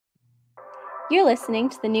You're listening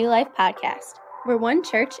to the New Life Podcast. We're one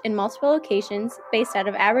church in multiple locations based out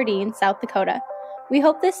of Aberdeen, South Dakota. We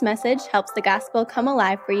hope this message helps the gospel come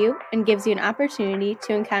alive for you and gives you an opportunity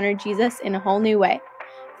to encounter Jesus in a whole new way.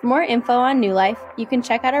 For more info on New Life, you can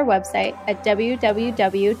check out our website at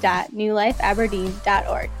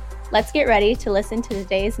www.newlifeaberdeen.org. Let's get ready to listen to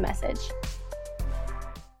today's message.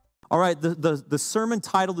 All right, the sermon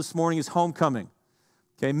title this morning is Homecoming.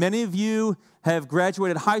 Okay, many of you have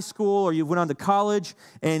graduated high school or you went on to college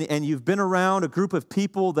and you've been around a group of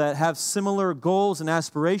people that have similar goals and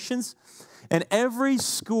aspirations. And every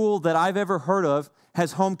school that I've ever heard of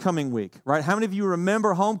has homecoming week, right? How many of you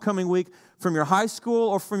remember homecoming week from your high school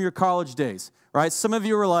or from your college days, right? Some of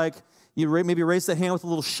you are like, you maybe raised that hand with a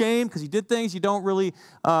little shame because you did things you don't really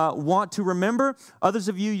want to remember. Others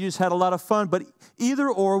of you just had a lot of fun. But either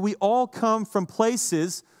or, we all come from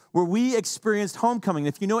places where we experienced homecoming.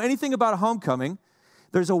 If you know anything about homecoming,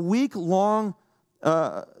 there's a week that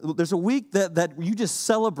you just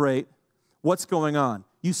celebrate what's going on.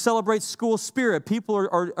 You celebrate school spirit. People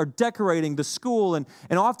are decorating the school, and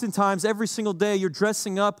oftentimes every single day you're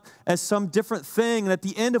dressing up as some different thing. And at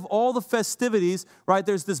the end of all the festivities, right,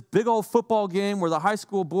 there's this big old football game where the high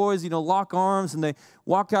school boys, lock arms and they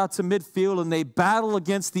walk out to midfield and they battle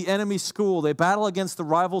against the enemy school. They battle against the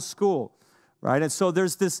rival school. Right, and so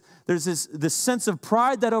there's this sense of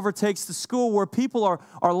pride that overtakes the school where people are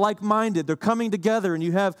like-minded. They're coming together, and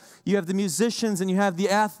you have the musicians and you have the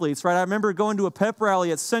athletes. Right, I remember going to a pep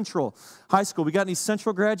rally at Central High School. We got any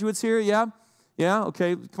Central graduates here? Yeah,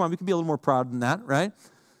 okay. Come on, we can be a little more proud than that, right?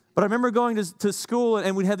 But I remember going to school,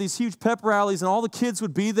 and we'd have these huge pep rallies, and all the kids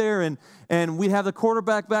would be there, and we'd have the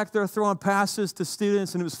quarterback back there throwing passes to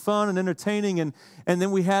students, and it was fun and entertaining. And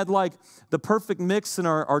then we had like the perfect mix in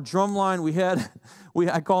our drum line.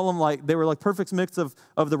 I call them like, they were like perfect mix of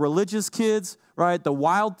the religious kids, right? The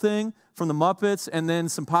wild thing from the Muppets, and then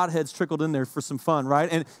some potheads trickled in there for some fun,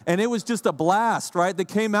 right? And it was just a blast, right? They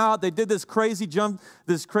came out, they did this crazy drum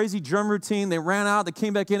routine. They ran out, they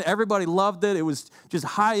came back in. Everybody loved it. It was just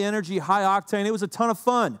high energy, high octane. It was a ton of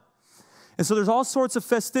fun. And so there's all sorts of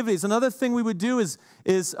festivities. Another thing we would do is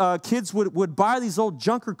kids would buy these old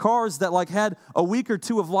junker cars that like had a week or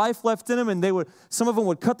two of life left in them, and some of them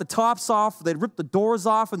would cut the tops off, they'd rip the doors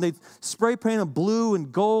off, and they'd spray paint them blue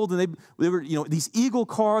and gold, and they were these eagle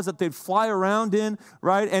cars that they'd fly around in,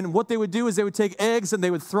 right? And what they would do is they would take eggs and they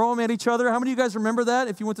would throw them at each other. How many of you guys remember that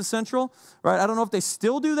if you went to Central? Right? I don't know if they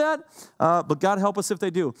still do that, but God help us if they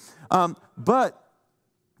do. But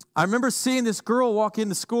I remember seeing this girl walk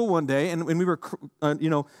into school one day, and we were,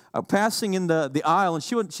 passing in the aisle, and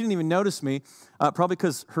she didn't even notice me, probably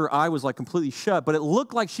because her eye was like completely shut, but it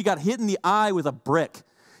looked like she got hit in the eye with a brick.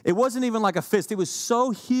 It wasn't even like a fist. It was so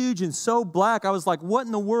huge and so black. I was like, what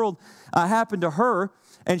in the world happened to her?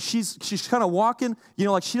 And she's kind of walking,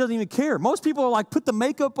 like she doesn't even care. Most people are like, put the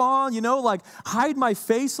makeup on, like hide my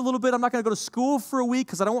face a little bit. I'm not going to go to school for a week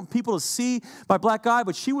because I don't want people to see my black eye.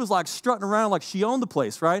 But she was like strutting around like she owned the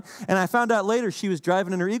place, right? And I found out later she was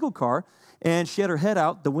driving in her Eagle car, and she had her head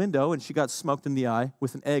out the window, and she got smoked in the eye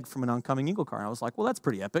with an egg from an oncoming Eagle car. And I was like, well, that's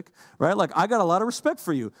pretty epic, right? Like, I got a lot of respect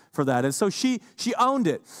for you for that. And so she owned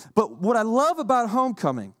it. But what I love about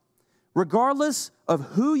homecoming, regardless of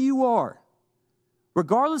who you are,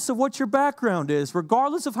 regardless of what your background is,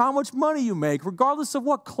 regardless of how much money you make, regardless of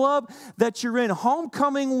what club that you're in,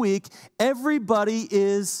 homecoming week, everybody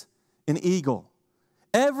is an eagle.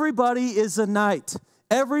 Everybody is a knight.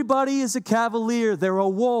 Everybody is a cavalier. They're a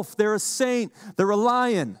wolf. They're a saint. They're a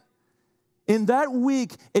lion. In that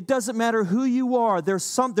week, it doesn't matter who you are.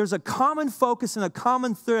 There's a common focus and a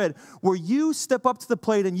common thread where you step up to the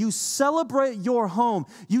plate and you celebrate your home.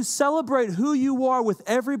 You celebrate who you are with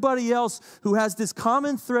everybody else who has this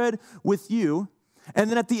common thread with you.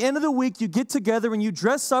 And then at the end of the week, you get together and you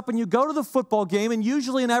dress up and you go to the football game. And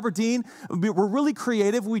usually in Aberdeen, we're really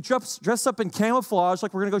creative. We dress up in camouflage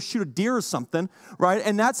like we're going to go shoot a deer or something, right?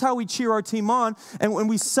 And that's how we cheer our team on. And when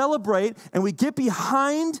we celebrate and we get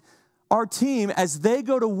behind our team as they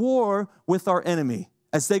go to war with our enemy,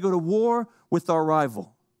 as they go to war with our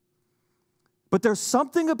rival. But there's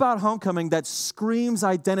something about homecoming that screams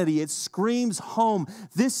identity. It screams home.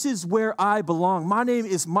 This is where I belong. My name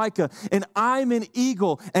is Micah, and I'm an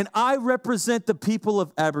eagle, and I represent the people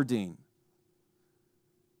of Aberdeen.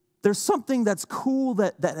 There's something that's cool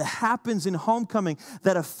that happens in homecoming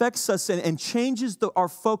that affects us and changes our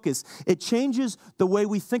focus. It changes the way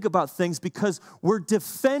we think about things because we're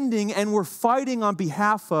defending and we're fighting on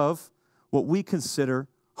behalf of what we consider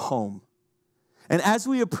home. And as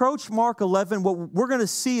we approach Mark 11, what we're going to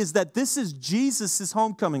see is that this is Jesus'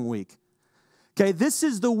 homecoming week. Okay, this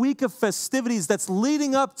is the week of festivities that's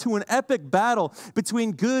leading up to an epic battle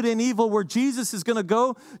between good and evil where Jesus is going to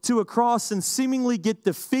go to a cross and seemingly get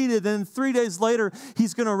defeated. And 3 days later,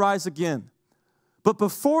 he's going to rise again. But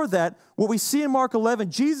before that, what we see in Mark 11,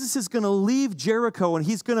 Jesus is going to leave Jericho and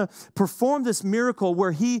he's going to perform this miracle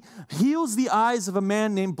where he heals the eyes of a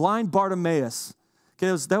man named blind Bartimaeus.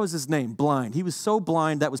 Okay, that was his name, blind. He was so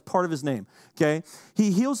blind, that was part of his name, okay?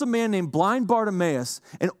 He heals a man named blind Bartimaeus,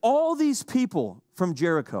 and all these people from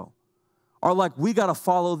Jericho are like, we got to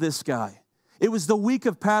follow this guy. It was the week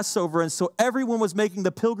of Passover, and so everyone was making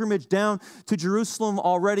the pilgrimage down to Jerusalem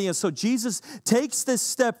already. And so Jesus takes this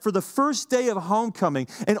step for the first day of homecoming,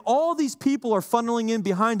 and all these people are funneling in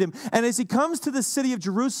behind him. And as he comes to the city of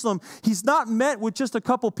Jerusalem, he's not met with just a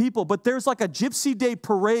couple people, but there's like a Gypsy Day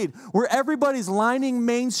parade where everybody's lining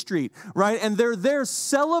Main Street, right? And they're there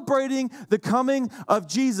celebrating the coming of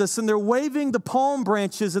Jesus, and they're waving the palm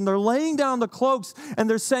branches, and they're laying down the cloaks, and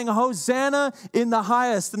they're saying, Hosanna in the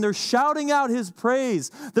highest, and they're shouting out his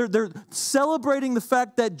praise. They're celebrating the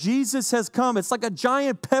fact that Jesus has come. It's like a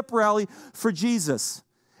giant pep rally for Jesus.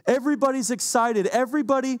 Everybody's excited.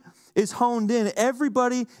 Everybody is honed in.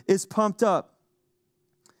 Everybody is pumped up.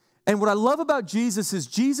 And what I love about Jesus is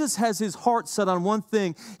Jesus has his heart set on one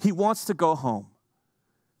thing. He wants to go home.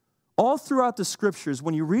 All throughout the scriptures,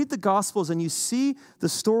 when you read the Gospels and you see the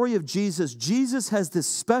story of Jesus, Jesus has this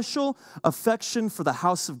special affection for the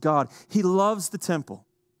house of God. He loves the temple.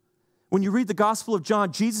 When you read the Gospel of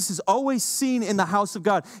John, Jesus is always seen in the house of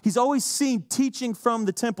God. He's always seen teaching from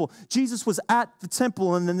the temple. Jesus was at the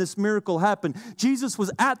temple and then this miracle happened. Jesus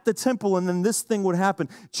was at the temple and then this thing would happen.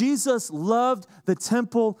 Jesus loved the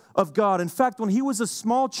temple of God. In fact, when he was a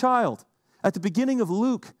small child, at the beginning of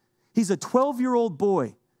Luke, he's a 12-year-old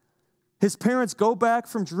boy. His parents go back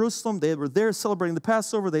from Jerusalem. They were there celebrating the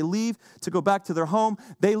Passover. They leave to go back to their home.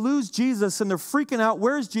 They lose Jesus, and they're freaking out.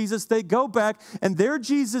 Where's Jesus? They go back, and there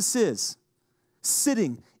Jesus is,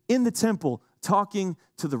 sitting in the temple, talking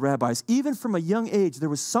to the rabbis. Even from a young age, there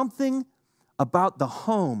was something about the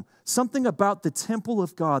home, something about the temple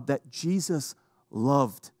of God that Jesus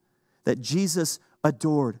loved, that Jesus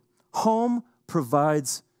adored. Home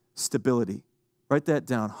provides stability. Write that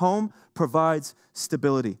down. Home provides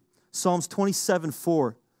stability. Psalms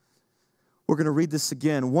 27:4. We're going to read this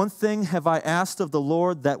again. One thing have I asked of the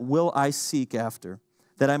Lord, that will I seek after,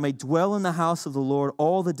 that I may dwell in the house of the Lord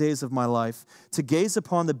all the days of my life, to gaze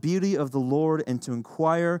upon the beauty of the Lord and to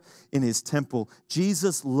inquire in his temple.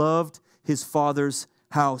 Jesus loved his Father's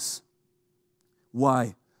house.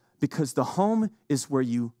 Why? Because the home is where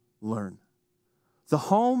you learn. The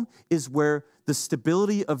home is where the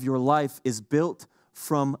stability of your life is built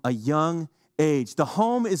from a young age. The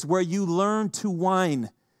home is where you learn to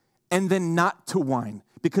whine and then not to whine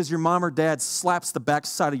because your mom or dad slaps the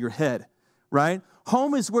backside of your head, right?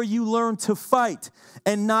 Home is where you learn to fight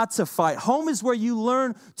and not to fight. Home is where you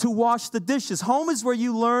learn to wash the dishes. Home is where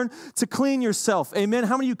you learn to clean yourself. Amen.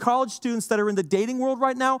 How many of you college students that are in the dating world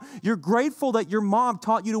right now, you're grateful that your mom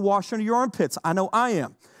taught you to wash under your armpits? I know I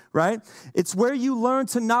am, right? It's where you learn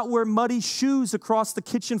to not wear muddy shoes across the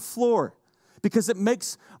kitchen floor, because it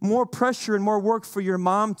makes more pressure and more work for your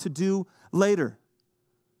mom to do later.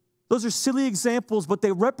 Those are silly examples, but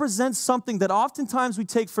they represent something that oftentimes we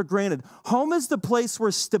take for granted. Home is the place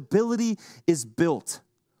where stability is built.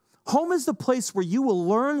 Home is the place where you will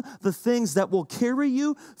learn the things that will carry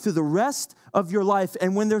you through the rest of your life.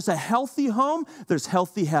 And when there's a healthy home, there's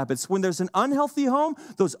healthy habits. When there's an unhealthy home,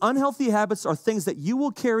 those unhealthy habits are things that you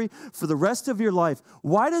will carry for the rest of your life.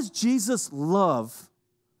 Why does Jesus love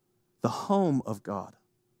the home of God?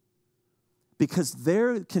 Because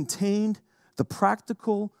there contained the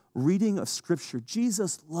practical reading of Scripture.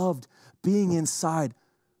 Jesus loved being inside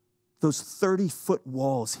those 30-foot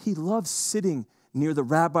walls. He loved sitting near the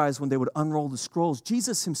rabbis when they would unroll the scrolls.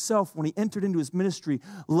 Jesus himself, when he entered into his ministry,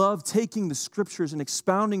 loved taking the Scriptures and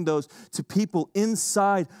expounding those to people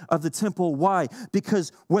inside of the temple. Why?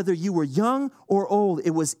 Because whether you were young or old,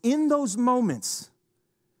 it was in those moments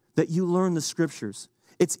that you learned the Scriptures.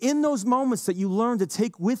 It's in those moments that you learn to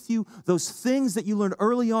take with you those things that you learned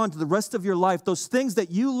early on to the rest of your life, those things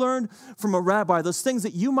that you learned from a rabbi, those things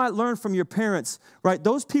that you might learn from your parents, right?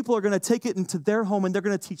 Those people are going to take it into their home and they're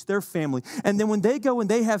going to teach their family. And then when they go and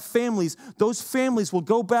they have families, those families will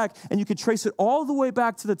go back and you can trace it all the way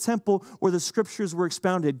back to the temple where the Scriptures were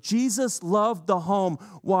expounded. Jesus loved the home.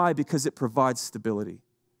 Why? Because it provides stability.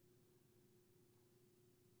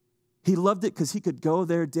 He loved it because he could go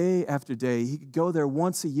there day after day. He could go there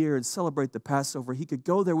once a year and celebrate the Passover. He could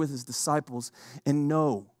go there with his disciples and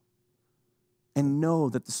know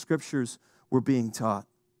that the Scriptures were being taught.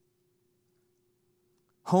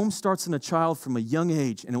 Home starts in a child from a young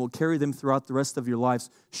age, and it will carry them throughout the rest of your lives.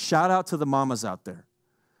 Shout out to the mamas out there,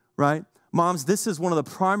 right? Moms, this is one of the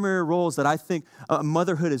primary roles that I think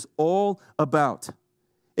motherhood is all about,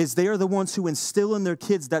 is they are the ones who instill in their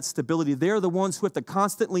kids that stability. They are the ones who have to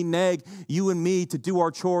constantly nag you and me to do our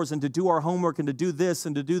chores and to do our homework and to do this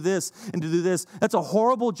and to do this and to do this. That's a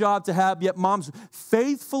horrible job to have, yet moms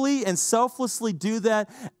faithfully and selflessly do that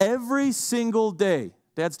every single day.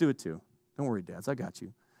 Dads do it too. Don't worry, dads, I got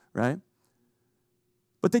you, right?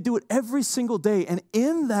 But they do it every single day, and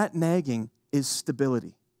in that nagging is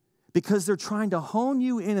stability. Because they're trying to hone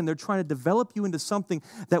you in and they're trying to develop you into something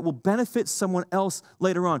that will benefit someone else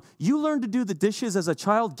later on. You learn to do the dishes as a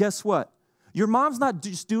child, guess what? Your mom's not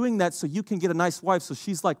just doing that so you can get a nice wife, so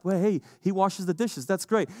she's like, well, hey, he washes the dishes, that's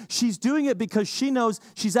great. She's doing it because she knows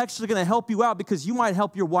she's actually going to help you out because you might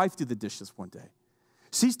help your wife do the dishes one day.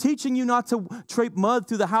 She's teaching you not to trape mud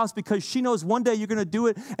through the house because she knows one day you're going to do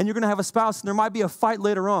it and you're going to have a spouse and there might be a fight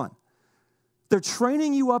later on. They're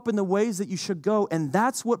training you up in the ways that you should go, and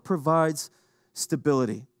that's what provides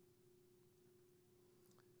stability.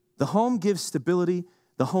 The home gives stability.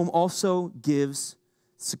 The home also gives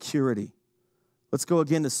security. Let's go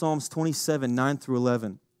again to Psalms 27, 9 through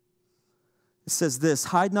 11. It says this,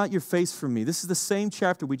 hide not your face from me. This is the same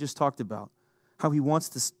chapter we just talked about, how he wants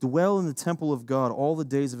to dwell in the temple of God all the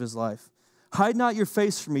days of his life. Hide not your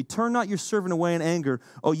face from me. Turn not your servant away in anger,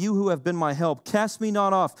 O you who have been my help. Cast me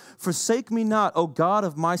not off. Forsake me not, O God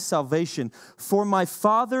of my salvation. For my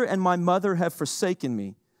father and my mother have forsaken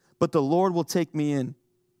me, but the Lord will take me in.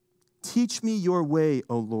 Teach me your way,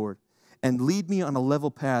 O Lord, and lead me on a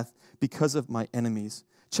level path because of my enemies.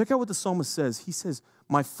 Check out what the psalmist says. He says,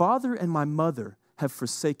 my father and my mother have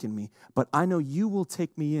forsaken me, but I know you will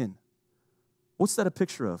take me in. What's that a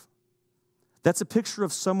picture of? That's a picture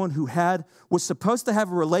of someone who was supposed to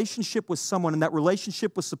have a relationship with someone, and that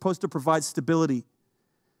relationship was supposed to provide stability.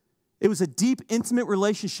 It was a deep, intimate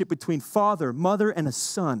relationship between father, mother, and a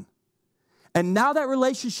son. And now that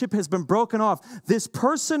relationship has been broken off. This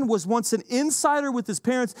person was once an insider with his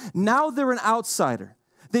parents. Now they're an outsider.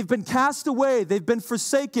 They've been cast away. They've been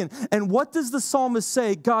forsaken. And what does the psalmist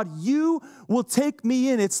say? God, you will take me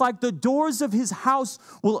in. It's like the doors of his house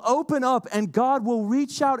will open up and God will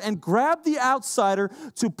reach out and grab the outsider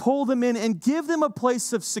to pull them in and give them a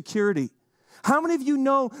place of security. How many of you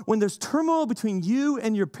know when there's turmoil between you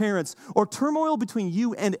and your parents or turmoil between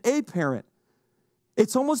you and a parent,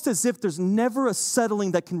 it's almost as if there's never a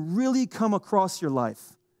settling that can really come across your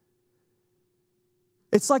life.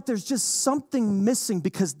 It's like there's just something missing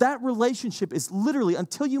because that relationship is literally,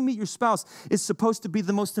 until you meet your spouse, is supposed to be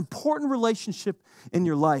the most important relationship in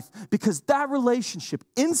your life because that relationship,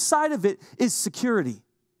 inside of it is security.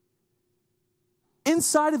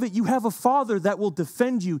 Inside of it, you have a father that will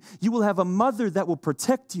defend you. You will have a mother that will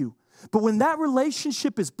protect you. But when that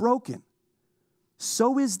relationship is broken,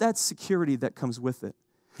 so is that security that comes with it.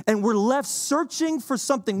 And we're left searching for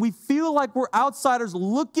something. We feel like we're outsiders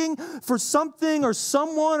looking for something or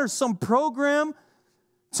someone or some program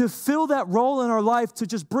to fill that role in our life to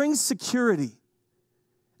just bring security.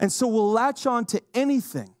 And so we'll latch on to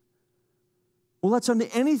anything. We'll latch on to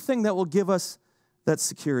anything that will give us that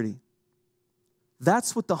security.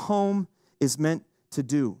 That's what the home is meant to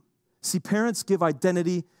do. See, parents give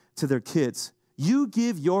identity to their kids. You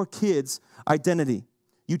give your kids identity.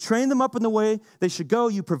 You train them up in the way they should go.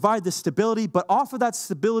 You provide the stability, but off of that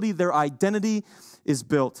stability, their identity is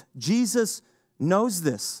built. Jesus knows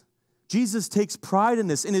this. Jesus takes pride in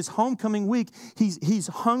this. In his homecoming week, he's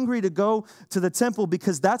hungry to go to the temple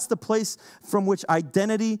because that's the place from which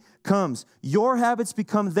identity comes. Your habits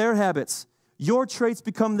become their habits. Your traits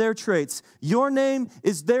become their traits. Your name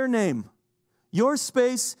is their name. Your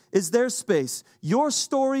space is their space. Your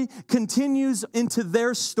story continues into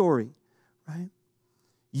their story, right?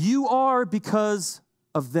 You are because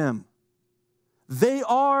of them. They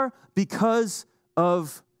are because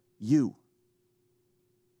of you.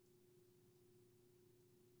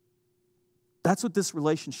 That's what this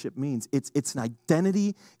relationship means. It's an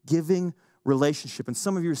identity-giving relationship. And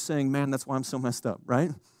some of you are saying, man, that's why I'm so messed up,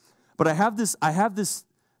 right? But I have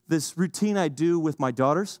this routine I do with my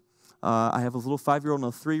daughters. I have a little 5-year-old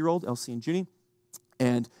and a 3-year-old, Elsie and Ginny.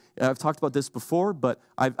 And I've talked about this before, but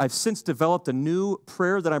I've since developed a new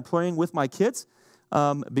prayer that I'm praying with my kids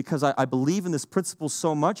because I believe in this principle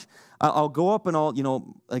so much. I'll go up and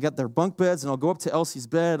I got their bunk beds, and I'll go up to Elsie's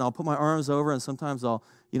bed, and I'll put my arms over, and sometimes I'll,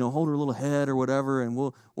 hold her little head or whatever, and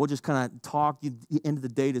we'll just kind of talk, end of the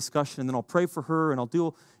day discussion, and then I'll pray for her, and I'll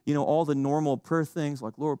do, all the normal prayer things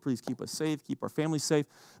like, Lord, please keep us safe, keep our family safe.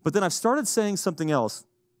 But then I've started saying something else.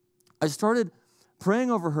 I started praying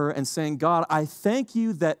over her and saying, God, I thank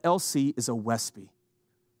you that Elsie is a Westby.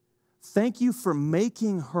 Thank you for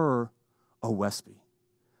making her a Westby.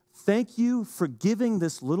 Thank you for giving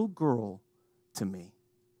this little girl to me.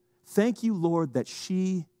 Thank you, Lord, that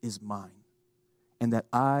she is mine and that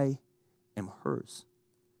I am hers.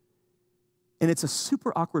 And it's a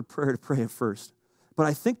super awkward prayer to pray at first, but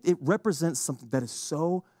I think it represents something that is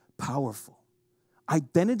so powerful.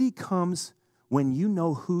 Identity comes when you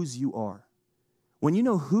know whose you are. When you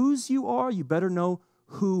know whose you are, you better know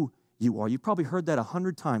who you are. You've probably heard that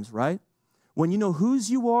 100 times, right? When you know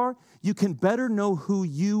whose you are, you can better know who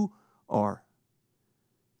you are.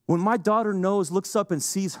 When my daughter looks up and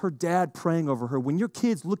sees her dad praying over her, when your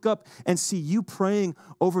kids look up and see you praying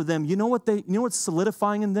over them, you know what's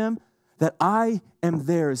solidifying in them? That I am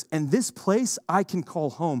theirs, and this place I can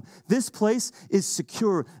call home. This place is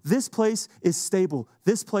secure. This place is stable.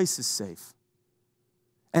 This place is safe.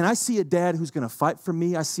 And I see a dad who's going to fight for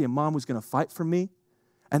me. I see a mom who's going to fight for me,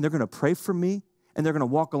 and they're going to pray for me, and they're going to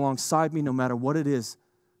walk alongside me no matter what it is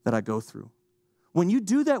that I go through. When you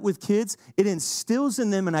do that with kids, it instills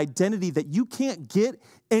in them an identity that you can't get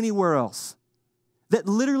anywhere else, that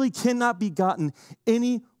literally cannot be gotten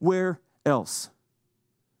anywhere else.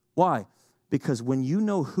 Why? Because when you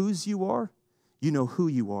know whose you are, you know who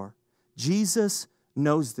you are. Jesus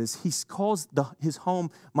knows this. He calls his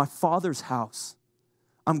home my Father's house.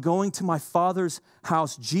 I'm going to my Father's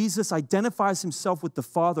house. Jesus identifies himself with the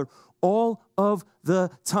Father all of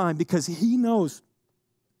the time because he knows,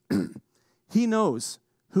 he knows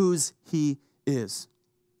whose he is.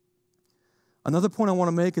 Another point I want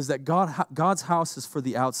to make is that God's house is for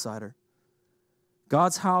the outsider.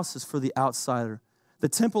 God's house is for the outsider. The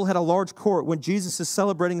temple had a large court. When Jesus is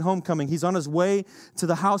celebrating homecoming, he's on his way to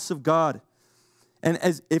the house of God. And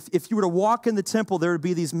if you were to walk in the temple, there would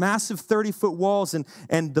be these massive 30-foot walls,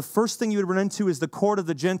 and the first thing you would run into is the court of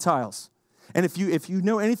the Gentiles. And if you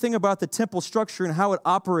know anything about the temple structure and how it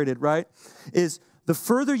operated, right, is the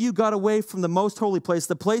further you got away from the most holy place,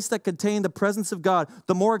 the place that contained the presence of God,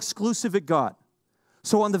 the more exclusive it got.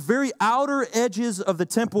 So on the very outer edges of the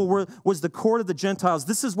temple was the court of the Gentiles.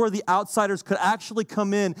 This is where the outsiders could actually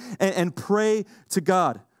come in and pray to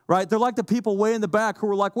God, right? They're like the people way in the back who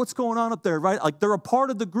are like, what's going on up there, right? Like they're a part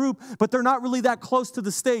of the group, but they're not really that close to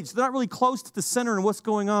the stage. They're not really close to the center and what's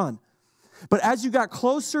going on. But as you got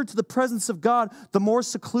closer to the presence of God, the more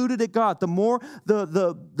secluded it got, the more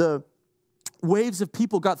the waves of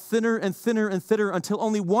people got thinner and thinner and thinner until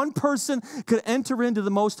only one person could enter into the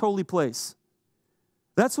most holy place.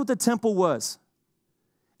 That's what the temple was.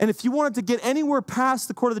 And if you wanted to get anywhere past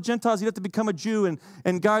the court of the Gentiles, you'd have to become a Jew.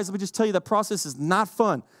 And guys, let me just tell you, that process is not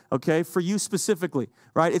fun, okay, for you specifically,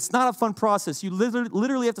 right? It's not a fun process. You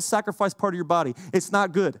literally have to sacrifice part of your body. It's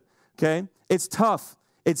not good, okay? It's tough.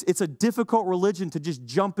 It's a difficult religion to just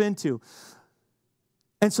jump into.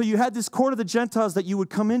 And so you had this court of the Gentiles that you would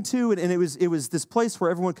come into, and it was this place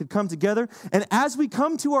where everyone could come together. And as we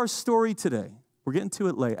come to our story today, we're getting to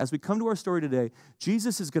it late. As we come to our story today,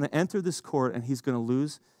 Jesus is going to enter this court and he's going to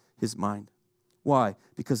lose his mind. Why?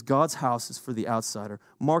 Because God's house is for the outsider.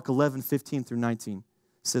 Mark 11:15-19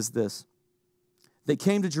 says this. They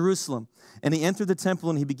came to Jerusalem, and he entered the temple,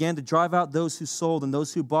 and he began to drive out those who sold and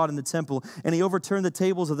those who bought in the temple. And he overturned the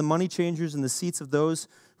tables of the money changers and the seats of those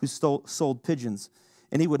who sold pigeons.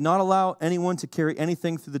 And he would not allow anyone to carry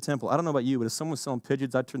anything through the temple. I don't know about you, but if someone was selling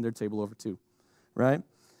pigeons, I'd turn their table over too, right?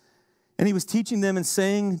 And he was teaching them and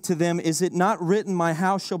saying to them, is it not written, my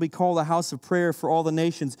house shall be called a house of prayer for all the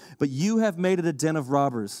nations, but you have made it a den of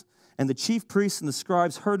robbers. And the chief priests and the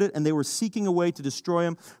scribes heard it, and they were seeking a way to destroy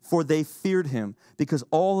him, for they feared him, because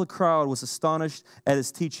all the crowd was astonished at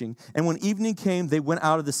his teaching. And when evening came, they went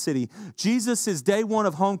out of the city. Jesus is day one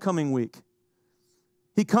of homecoming week.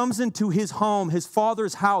 He comes into his home, his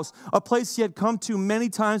Father's house, a place he had come to many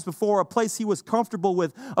times before, a place he was comfortable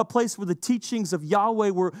with, a place where the teachings of Yahweh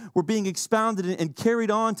were being expounded and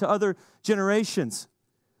carried on to other generations.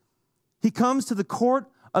 He comes to the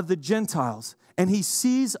court of the Gentiles, and he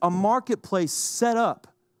sees a marketplace set up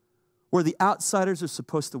where the outsiders are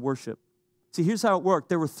supposed to worship. See, here's how it worked.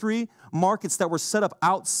 There were 3 markets that were set up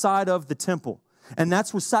outside of the temple. And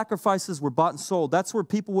that's where sacrifices were bought and sold. That's where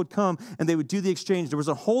people would come and they would do the exchange. There was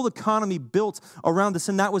a whole economy built around this,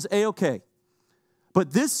 and that was A-okay.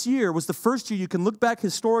 But this year was the first year you can look back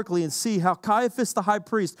historically and see how Caiaphas the high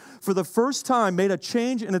priest, for the first time, made a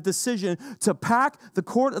change and a decision to pack the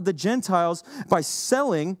court of the Gentiles by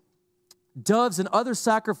selling doves and other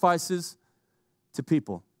sacrifices to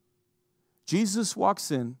people. Jesus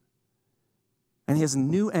walks in, and he has a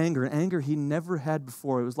new anger, an anger he never had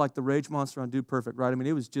before. It was like the rage monster on Dude Perfect, right? I mean,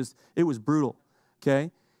 it was brutal,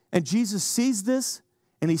 okay? And Jesus sees this,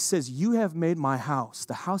 and he says, you have made my house,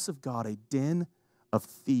 the house of God, a den of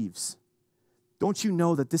thieves. Don't you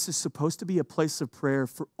know that this is supposed to be a place of prayer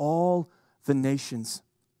for all the nations?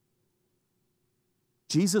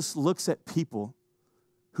 Jesus looks at people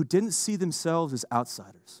who didn't see themselves as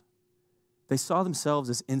outsiders. They saw themselves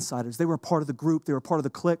as insiders. They were a part of the group. They were a part of the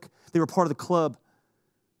clique. They were a part of the club.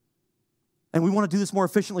 And we want to do this more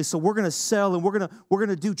efficiently, so we're going to sell and we're going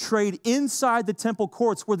to do trade inside the temple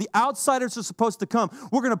courts where the outsiders are supposed to come.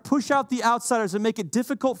 We're going to push out the outsiders and make it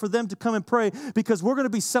difficult for them to come and pray because we're going to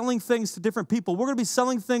be selling things to different people. We're going to be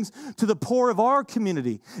selling things to the poor of our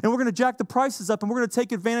community, and we're going to jack the prices up, and we're going to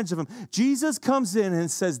take advantage of them. Jesus comes in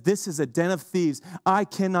and says, this is a den of thieves. I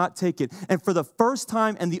cannot take it. And for the first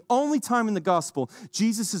time and the only time in the gospel,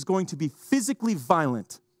 Jesus is going to be physically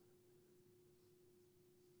violent.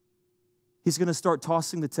 He's going to start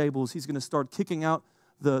tossing the tables. He's going to start kicking out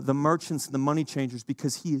the merchants and the money changers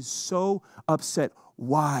because he is so upset.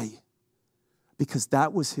 Why? Because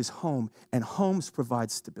that was his home, and homes provide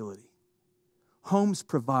stability. Homes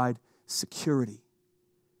provide security.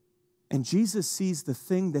 And Jesus sees the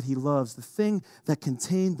thing that he loves, the thing that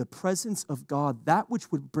contained the presence of God, that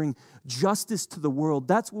which would bring justice to the world.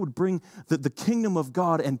 That's what would bring the kingdom of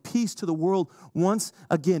God and peace to the world once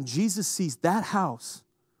again. Jesus sees that house.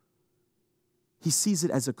 He sees it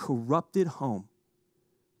as a corrupted home.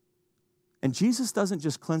 And Jesus doesn't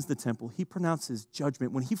just cleanse the temple, he pronounces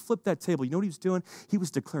judgment. When he flipped that table, you know what he was doing? He was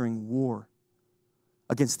declaring war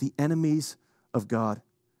against the enemies of God.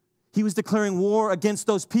 He was declaring war against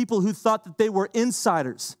those people who thought that they were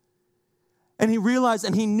insiders. And he realized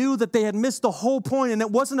and he knew that they had missed the whole point, and it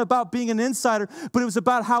wasn't about being an insider, but it was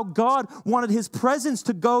about how God wanted his presence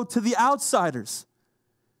to go to the outsiders.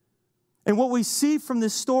 And what we see from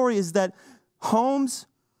this story is that homes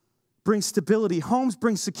bring stability, homes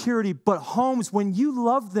bring security, but homes, when you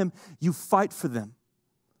love them, you fight for them.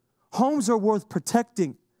 Homes are worth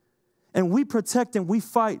protecting, and we protect and we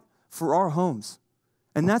fight for our homes.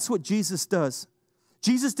 And that's what Jesus does.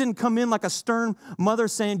 Jesus didn't come in like a stern mother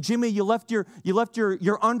saying, Jimmy, you left your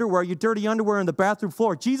underwear, your dirty underwear on the bathroom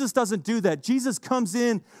floor. Jesus doesn't do that. Jesus comes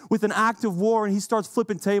in with an act of war, and he starts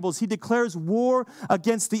flipping tables. He declares war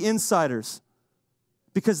against the insiders,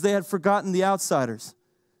 because they had forgotten the outsiders.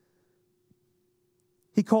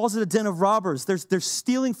 He calls it a den of robbers. They're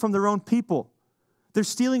stealing from their own people. They're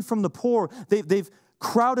stealing from the poor. They've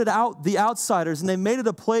crowded out the outsiders, and they made it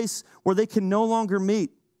a place where they can no longer meet.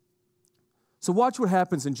 So watch what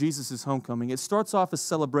happens in Jesus' homecoming. It starts off as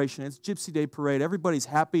celebration. It's Gypsy Day Parade. Everybody's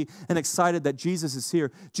happy and excited that Jesus is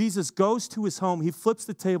here. Jesus goes to his home. He flips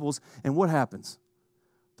the tables, and what happens?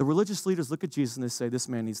 The religious leaders look at Jesus, and they say, this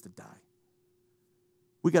man needs to die.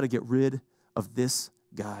 We got to get rid of this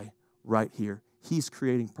guy right here. He's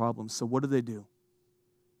creating problems. So what do?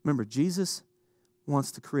 Remember, Jesus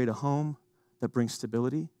wants to create a home that brings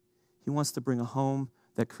stability. He wants to bring a home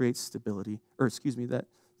that creates stability,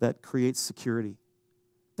 that creates security.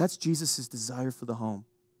 That's Jesus' desire for the home,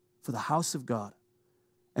 for the house of God.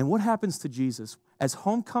 And what happens to Jesus as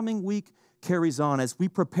homecoming week carries on, as we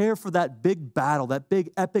prepare for that big battle, that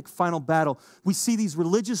big epic final battle? We see these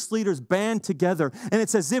religious leaders band together, and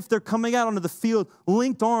it's as if they're coming out onto the field,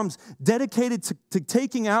 linked arms, dedicated to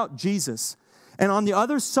taking out Jesus. And on the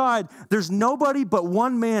other side, there's nobody but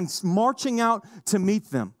one man marching out to meet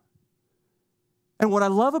them. And what I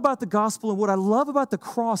love about the gospel and what I love about the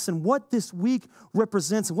cross and what this week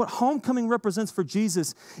represents and what homecoming represents for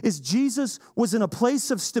Jesus is Jesus was in a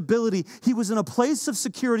place of stability. He was in a place of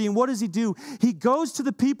security. And what does he do? He goes to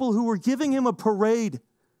the people who were giving him a parade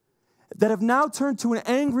that have now turned to an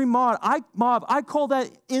angry mob. I call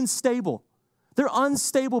that unstable. They're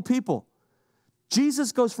unstable people.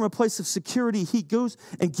 Jesus goes from a place of security. He goes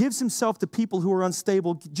and gives himself to people who are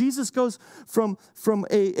unstable. Jesus goes from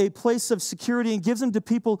a place of security and gives them to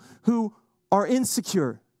people who are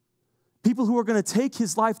insecure. People who are going to take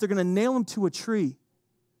his life. They're going to nail him to a tree.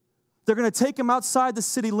 They're going to take him outside the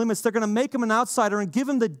city limits. They're going to make him an outsider and give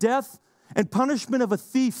him the death and punishment of a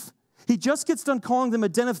thief. He just gets done calling them a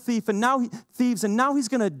den of thieves, and now he's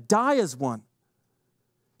going to die as one.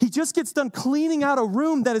 He just gets done cleaning out a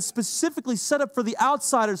room that is specifically set up for the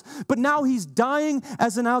outsiders, but now he's dying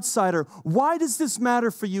as an outsider. Why does this matter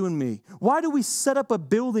for you and me? Why do we set up a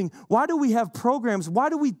building? Why do we have programs? Why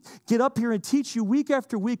do we get up here and teach you week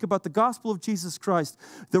after week about the gospel of Jesus Christ?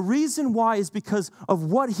 The reason why is because of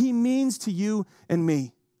what he means to you and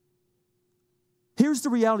me. Here's the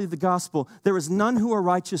reality of the gospel. There is none who are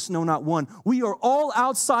righteous, no, not one. We are all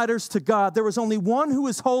outsiders to God. There is only one who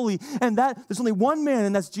is holy, and there's only one man,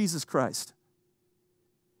 and that's Jesus Christ.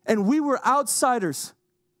 And we were outsiders.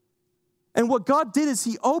 And what God did is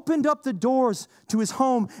he opened up the doors to his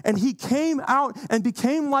home, and he came out and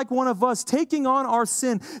became like one of us, taking on our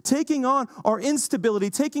sin, taking on our instability,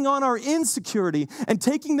 taking on our insecurity, and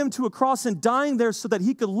taking them to a cross and dying there so that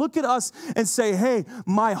he could look at us and say, hey,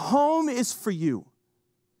 my home is for you.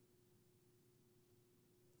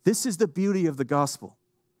 This is the beauty of the gospel,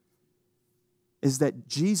 is that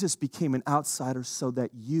Jesus became an outsider so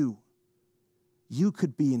that you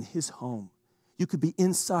could be in his home. You could be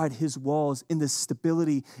inside his walls in the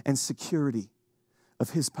stability and security of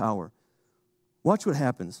his power. Watch what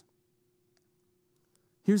happens.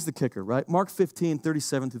 Here's the kicker, right? Mark 15,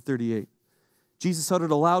 37 through 38. Jesus uttered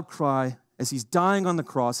a loud cry as he's dying on the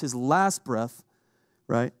cross, his last breath,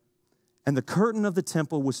 right? And the curtain of the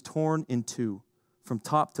temple was torn in two from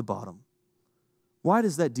top to bottom. Why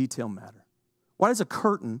does that detail matter? Why does a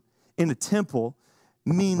curtain in a temple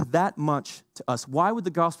mean that much to us? Why would the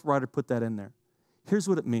gospel writer put that in there? Here's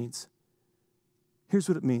what it means. Here's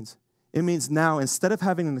what it means. It means now, instead of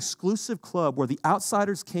having an exclusive club where the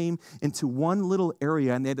outsiders came into one little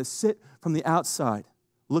area and they had to sit from the outside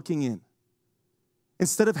looking in,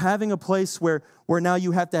 instead of having a place where now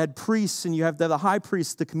you have to have priests and you have to have a high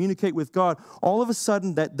priest to communicate with God, all of a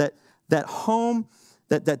sudden that home,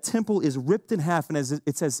 that temple is ripped in half, and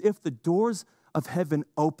it's as if the doors of heaven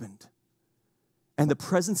opened. And the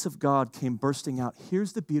presence of God came bursting out.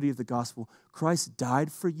 Here's the beauty of the gospel. Christ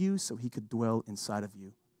died for you so he could dwell inside of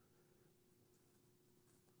you.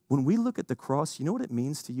 When we look at the cross, you know what it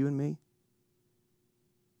means to you and me?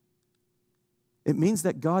 It means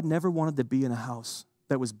that God never wanted to be in a house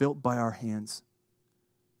that was built by our hands.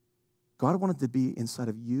 God wanted to be inside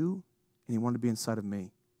of you, and he wanted to be inside of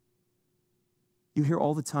me. You hear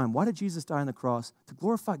all the time, why did Jesus die on the cross? To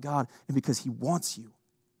glorify God, and because he wants you.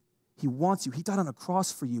 He wants you. He died on a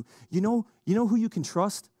cross for you. You know who you can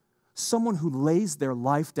trust? Someone who lays their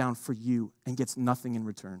life down for you and gets nothing in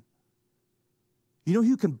return. You know who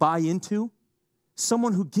you can buy into?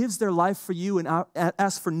 Someone who gives their life for you and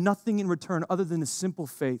asks for nothing in return other than a simple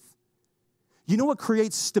faith. You know what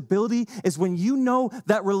creates stability is when you know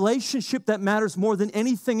that relationship that matters more than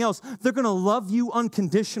anything else. They're going to love you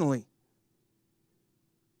unconditionally.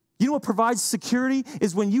 You know what provides security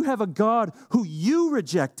is when you have a God who you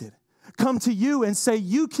rejected come to you and say,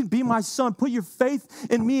 you can be my son, put your faith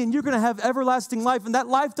in me, and you're going to have everlasting life. And that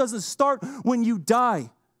life doesn't start when you die.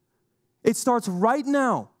 It starts right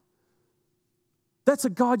now. That's a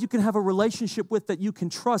God you can have a relationship with that you can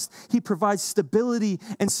trust. He provides stability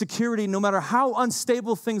and security no matter how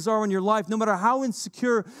unstable things are in your life, no matter how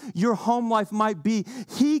insecure your home life might be.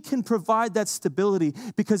 He can provide that stability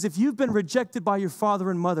because if you've been rejected by your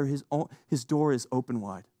father and mother, his door is open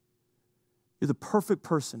wide. You're the perfect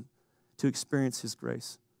person to experience his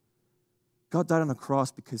grace. God died on the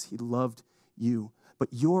cross because he loved you, but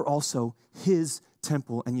you're also his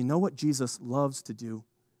temple. And you know what Jesus loves to do?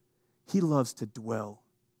 He loves to dwell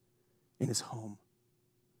in his home.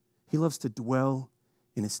 He loves to dwell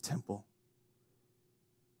in his temple.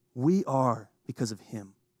 We are because of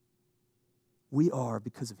him. We are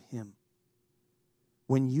because of him.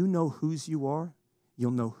 When you know whose you are,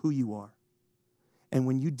 you'll know who you are. And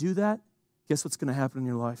when you do that, guess what's going to happen in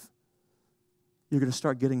your life? You're going to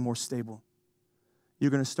start getting more stable.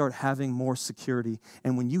 You're going to start having more security.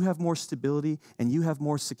 And when you have more stability and you have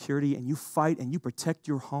more security and you fight and you protect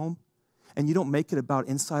your home and you don't make it about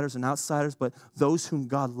insiders and outsiders, but those whom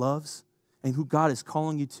God loves and who God is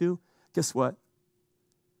calling you to, guess what?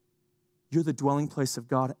 You're the dwelling place of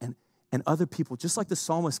God, and other people, just like the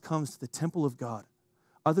psalmist comes to the temple of God,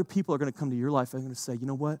 other people are going to come to your life and they're going to say, you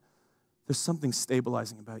know what? There's something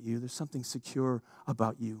stabilizing about you. There's something secure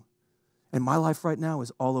about you. And my life right now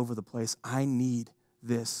is all over the place. I need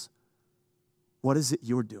this. What is it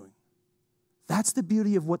you're doing? That's the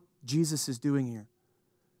beauty of what Jesus is doing here.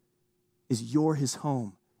 Is you're his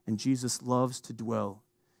home, and Jesus loves to dwell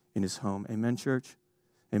in his home. Amen, church?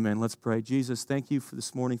 Amen. Let's pray. Jesus, thank you for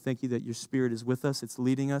this morning. Thank you that your Spirit is with us. It's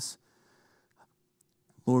leading us.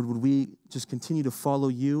 Lord, would we just continue to follow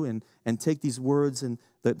you and take these words and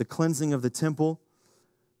the cleansing of the temple?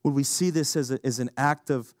 Would we see this as an act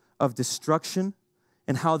of destruction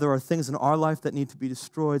and how there are things in our life that need to be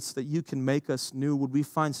destroyed so that you can make us new? Would we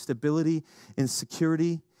find stability and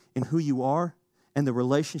security in who you are and the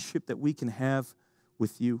relationship that we can have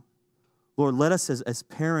with you? Lord, let us as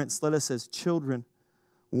parents, let us as children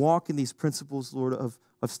walk in these principles, Lord, of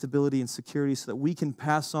stability and security so that we can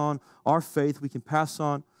pass on our faith, we can pass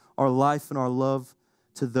on our life and our love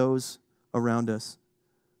to those around us.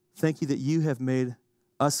 Thank you that you have made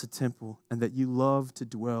us a temple and that you love to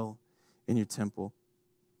dwell in your temple.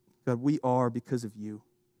 God, we are because of you.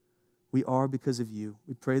 We are because of you.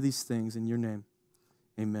 We pray these things in your name.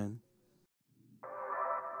 Amen.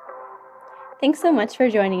 Thanks so much for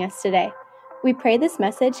joining us today. We pray this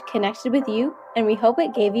message connected with you, and we hope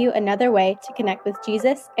it gave you another way to connect with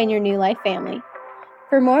Jesus and your New Life family.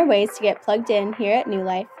 For more ways to get plugged in here at New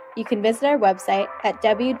Life, you can visit our website at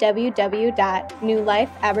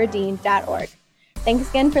www.newlifeaberdeen.org. Thanks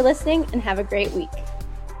again for listening, and have a great week.